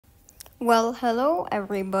Well, hello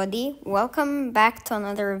everybody. Welcome back to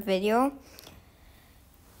another video.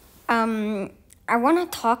 I want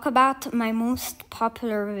to talk about my most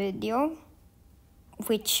popular video,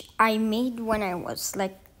 which I made when I was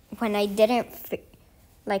when I didn't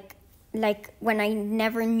when I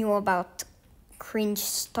never knew about cringe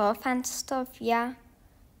stuff and stuff, yeah.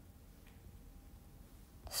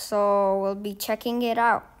 So we'll be checking it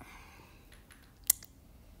out.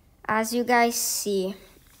 As you guys see,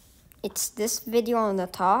 it's this video on the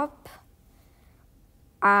top.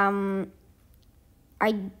 I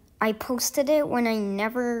posted it when I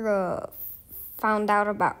never found out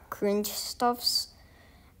about cringe stuffs,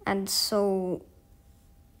 and so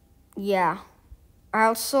yeah. I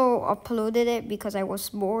also uploaded it because I was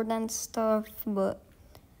bored and stuff, but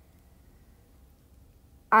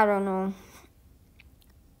I don't know.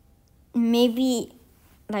 Maybe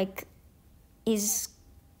is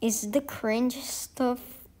the cringe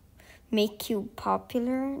stuff make you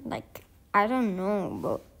popular? I don't know,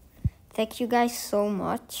 but thank you guys so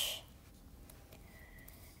much.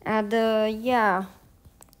 And yeah,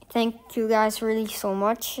 thank you guys really so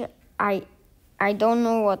much. I don't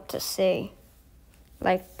know what to say.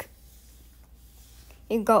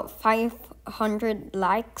 It got 500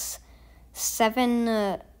 likes,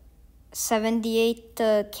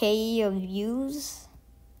 78K of views,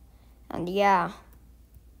 and yeah,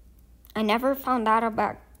 I never found out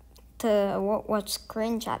about what was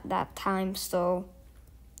cringe at that time, so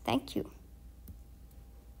thank you.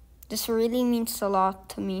 This really means a lot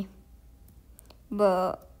to me.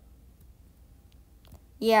 But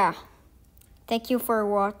yeah, thank you for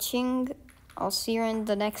watching. I'll see you in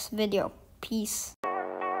the next video. Peace.